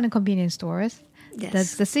anything you want in convenience stores. Yes.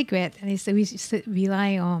 That's the secret. And we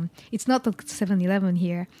rely on, it's not the 7-Eleven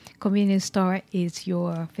here. Convenience store is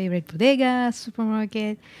your favorite bodega,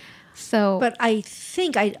 supermarket. So, But I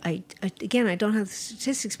think, again, I don't have the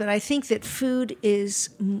statistics, but I think that food is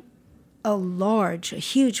a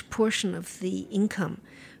huge portion of the income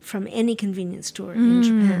from any convenience store in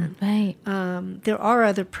Japan. right. There are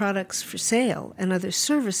other products for sale and other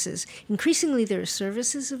services. Increasingly, there are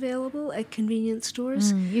services available at convenience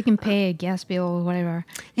stores. You can pay a gas bill or whatever.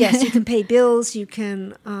 Yes, you can pay bills. You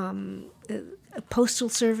can postal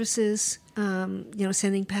services.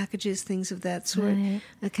 Sending packages, things of that sort, Right.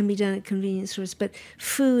 can be done at convenience stores. But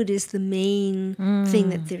food is the main thing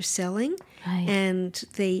that they're selling, Right. and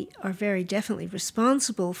they are very definitely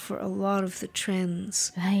responsible for a lot of the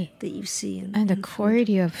trends Right. that you see in And the in food.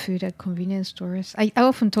 quality of food at convenience stores. I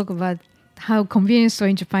often talk about how convenience store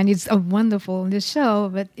in Japan is wonderful in the show,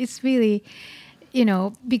 but it's really,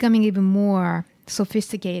 becoming even more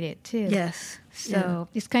sophisticated too. Yes. So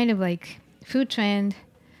it's kind of like food trend,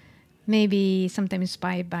 maybe sometimes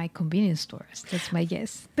inspired by convenience stores. That's my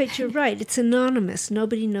guess. But you're right. It's anonymous.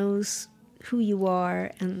 Nobody knows who you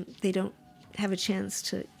are, and they don't have a chance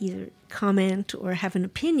to either comment or have an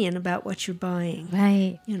opinion about what you're buying.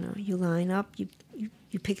 Right. You line up, you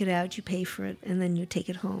pick it out, you pay for it, and then you take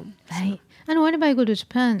it home. Right. And whenever I go to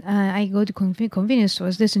Japan, I go to convenience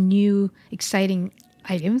stores. There's new, exciting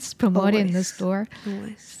items promoted in the Always. store.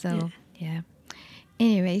 Always. So, yeah.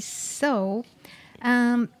 Anyway, so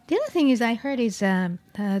the other thing is I heard is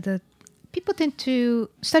the people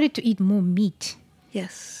started to eat more meat.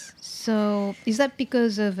 Yes. So is that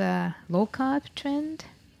because of a low carb trend?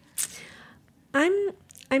 I'm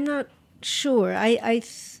not sure. I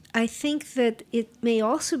think that it may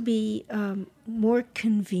also be more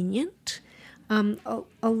convenient.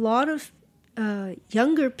 A lot of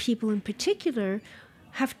younger people in particular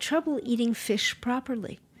have trouble eating fish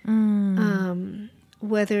properly.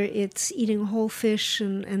 Whether it's eating whole fish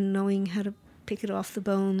and knowing how to pick it off the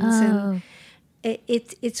bones, and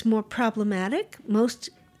it's more problematic. Most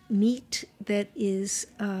meat that is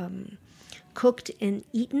cooked and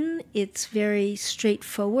eaten, it's very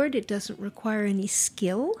straightforward. It doesn't require any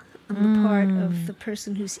skill on the part of the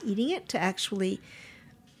person who's eating it to actually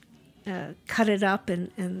cut it up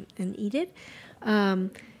and eat it.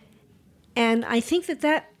 And I think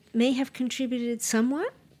that may have contributed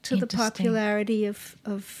somewhat to the Interesting. popularity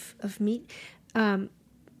of meat.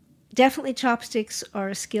 Definitely chopsticks are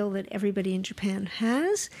a skill that everybody in Japan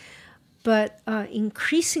has, but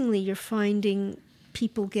increasingly you're finding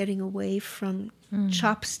people getting away from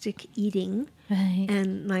chopstick eating Right.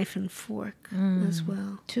 and knife and fork as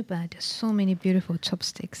well. Too bad. There's so many beautiful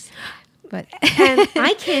chopsticks. But And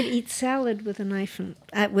I can't eat salad with a knife and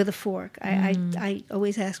with a fork. I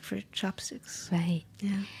always ask for chopsticks. right.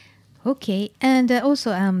 Yeah. Okay, and also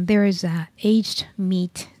there is a aged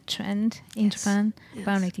meat trend in Yes, Japan yes.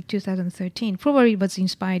 around I think 2013. Probably was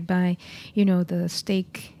inspired by the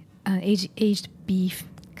steak, aged beef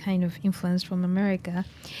kind of influence from America.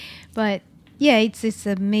 But yeah, it's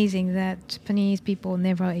amazing that Japanese people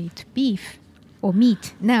never ate beef or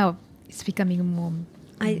meat. Now it's becoming more.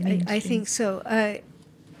 I mainstream. think so.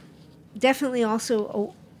 Definitely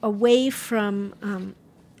also away from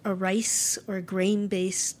a rice or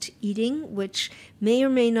grain-based eating, which may or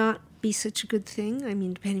may not be such a good thing. I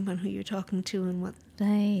mean, depending on who you're talking to and what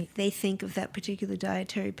Right. they think of that particular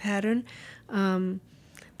dietary pattern.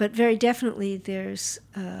 But very definitely there's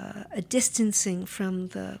a distancing from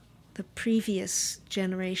the previous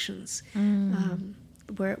generations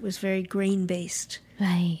where it was very grain-based,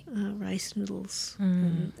 Right. rice noodles.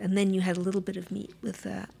 And then you had a little bit of meat with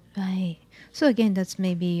that. Right. So again, that's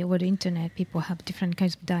maybe what the internet people have different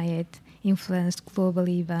kinds of diet influenced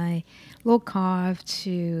globally by low carb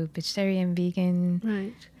to vegetarian, vegan.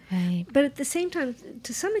 Right. Right. But at the same time,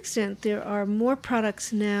 to some extent, there are more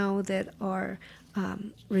products now that are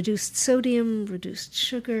reduced sodium, reduced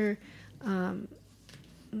sugar.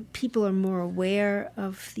 People are more aware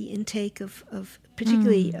of the intake of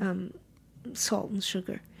particularly salt and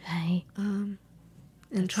sugar, Right.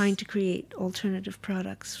 and trying to create alternative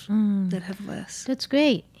products that have less. That's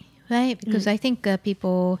great. Right, because I think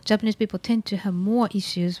Japanese people tend to have more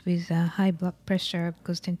issues with high blood pressure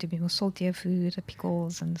because tend to be more saltier food,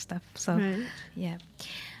 pickles and stuff. So, Right. yeah.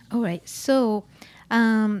 All right. So,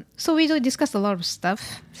 so we discussed a lot of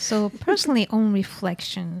stuff. So, personally, on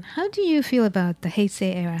reflection, how do you feel about the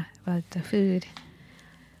Heisei era, about the food?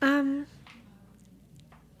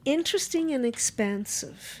 Interesting and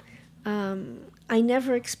expansive. I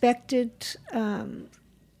never expected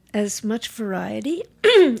as much variety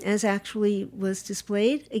as actually was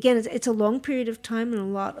displayed. Again, it's a long period of time and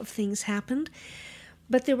a lot of things happened.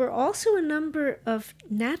 But there were also a number of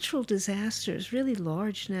natural disasters, really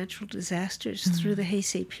large natural disasters through the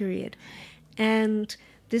Heisei period. And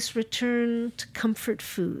this return to comfort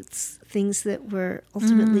foods, things that were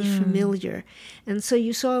ultimately familiar. And so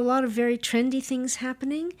you saw a lot of very trendy things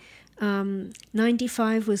happening.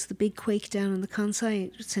 95 was the big quake down in the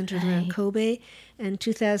Kansai, centered around Kobe. And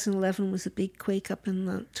 2011 was the big quake up in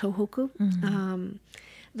the Tohoku.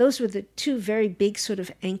 Those were the two very big sort of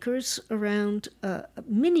anchors around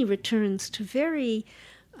mini returns to very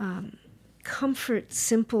comfort,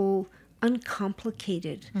 simple,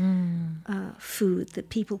 uncomplicated food that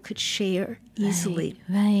people could share easily.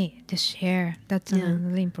 Right. The share. That's a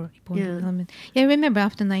really important element. Yeah, I remember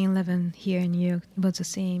after 9/11 here in New York, it was the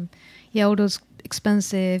same. Yeah, all those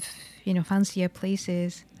expensive, fancier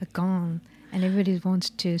places are gone, and everybody wants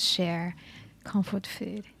to share comfort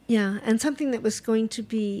food. Yeah, and something that was going to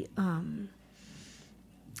be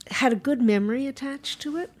had a good memory attached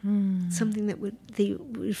to it, something that they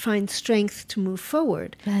would find strength to move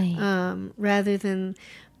forward, rather than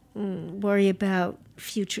worry about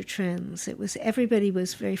future trends. Everybody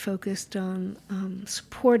was very focused on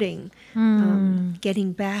supporting,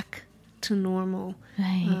 getting back to normal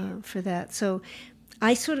for that. So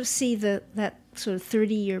I sort of see that sort of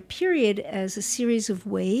 30-year period as a series of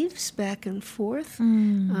waves back and forth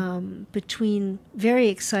between very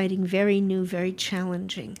exciting, very new, very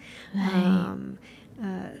challenging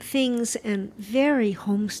things and very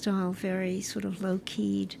home-style, very sort of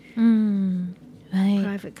low-keyed,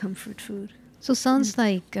 private comfort food. So sounds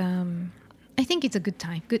like, I think it's a good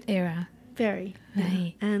time, good era. Very.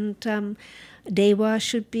 Right. Yeah. And Dewa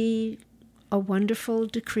should be a wonderful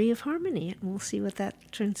decree of harmony, and we'll see what that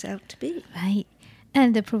turns out to be. Right.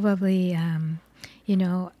 And probably,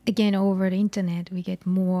 again, over the internet, we get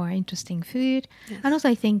more interesting food. Yes. And also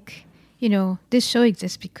I think, this show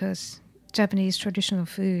exists because Japanese traditional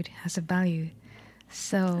food has a value.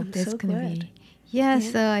 So I'm there's so going to glad. be... Yeah,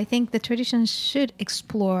 so I think the tradition should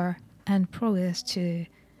explore and progress to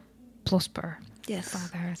prosper. Yes.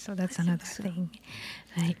 Further. So that's I think another so. thing.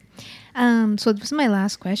 Right. So this is my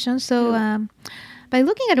last question. So by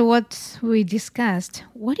looking at what we discussed,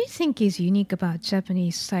 what do you think is unique about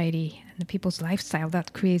Japanese society and the people's lifestyle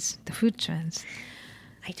that creates the food trends?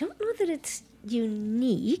 I don't know that it's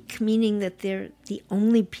unique, meaning that they're the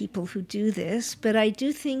only people who do this, but I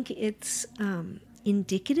do think it's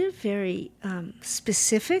indicative, very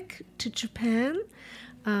specific to Japan.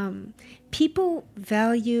 People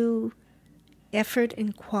value effort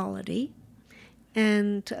and quality,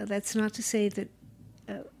 and that's not to say that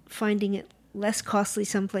finding it less costly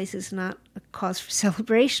someplace is not a cause for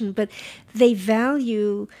celebration, but they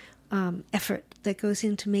value effort that goes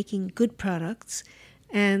into making good products,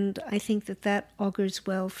 and I think that augurs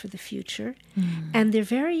well for the future. And they're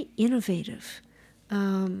very innovative,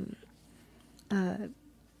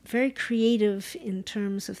 very creative in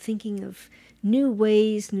terms of thinking of new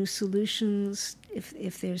ways, new solutions,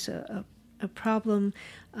 if there's a problem,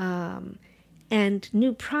 and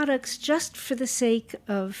new products just for the sake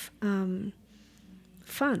of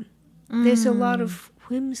fun. There's a lot of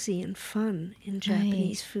whimsy and fun in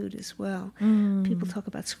Japanese food as well. People talk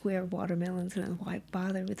about square watermelons, and why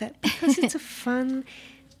bother with that? Because it's a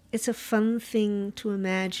fun thing to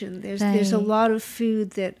imagine. There's a lot of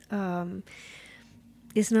food that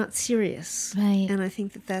is not serious, and I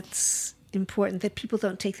think that's important, that people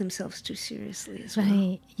don't take themselves too seriously as well.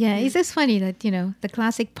 Right. Yeah, it's just funny that, the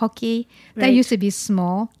classic pocky, that used to be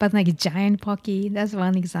small, but like a giant pocky, that's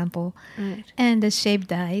one example. Right. And the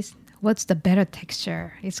shaved ice, what's the better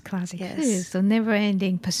texture? It's classic food. So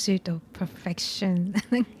never-ending pursuit of perfection.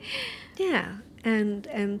 Yeah,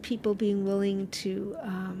 and people being willing to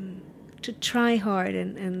try hard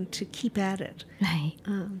and to keep at it. Right.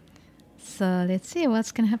 So let's see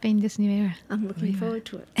what's going to happen in this new era. I'm looking forward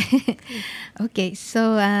to it. Okay,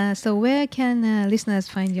 so where can listeners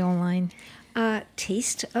find you online?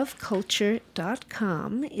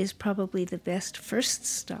 Tasteofculture.com is probably the best first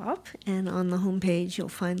stop, and on the homepage you'll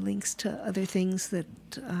find links to other things that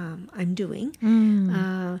I'm doing.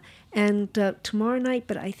 And tomorrow night,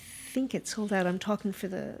 but I think it's sold out. I'm talking for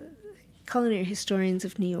the Culinary Historians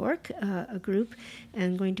of New York, a group,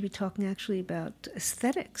 and going to be talking actually about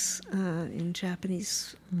aesthetics in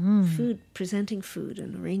Japanese food, presenting food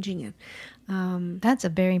and arranging it. That's a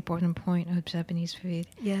very important point of Japanese food.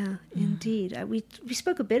 Yeah, indeed. We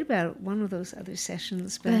spoke a bit about one of those other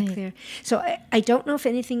sessions back there. So I don't know if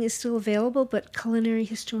anything is still available, but Culinary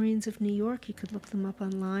Historians of New York, you could look them up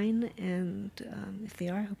online, and if they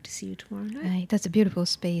are, I hope to see you tomorrow night. Right, that's a beautiful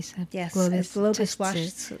space. Yes, Globus Globus watched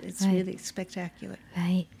it, so it's really spectacular.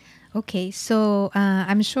 Right. Okay, so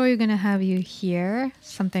I'm sure you're going to have you here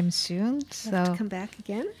sometime soon. I'll have to come back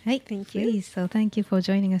again. Right, thank you. Please. So thank you for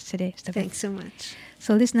joining us today. Thanks so much.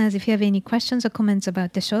 So listeners, if you have any questions or comments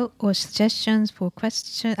about the show or suggestions for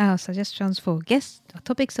guests or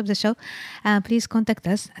topics of the show, please contact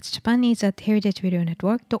us at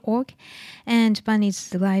japanease@heritageradionetwork.org. And Japan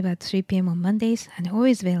is live at 3 p.m. on Mondays and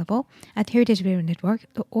always available at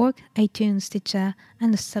heritageradionetwork.org, iTunes, Stitcher,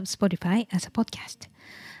 and Spotify as a podcast.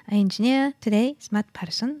 Our engineer today is Matt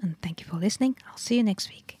Patterson, and thank you for listening. I'll see you next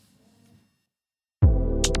week.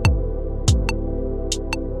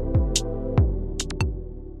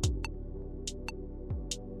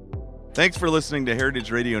 Thanks for listening to Heritage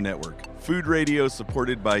Radio Network, food radio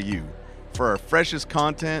supported by you. For our freshest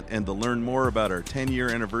content and to learn more about our 10-year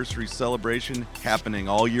anniversary celebration happening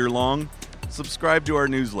all year long, subscribe to our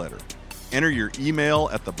newsletter. Enter your email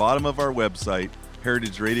at the bottom of our website,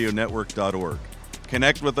 heritageradionetwork.org.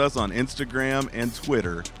 Connect with us on Instagram and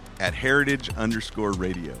Twitter at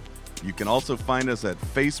heritage_radio. You can also find us at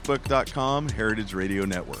facebook.com/Heritage Radio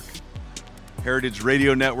Network. Heritage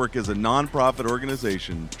Radio Network is a nonprofit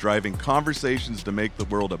organization driving conversations to make the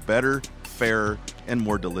world a better, fairer, and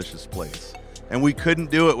more delicious place. And we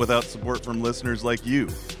couldn't do it without support from listeners like you.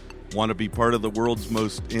 Want to be part of the world's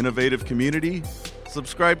most innovative community?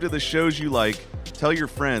 Subscribe to the shows you like, tell your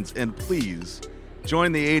friends, and please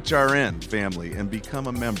join the HRN family and become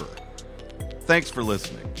a member. Thanks for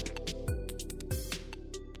listening.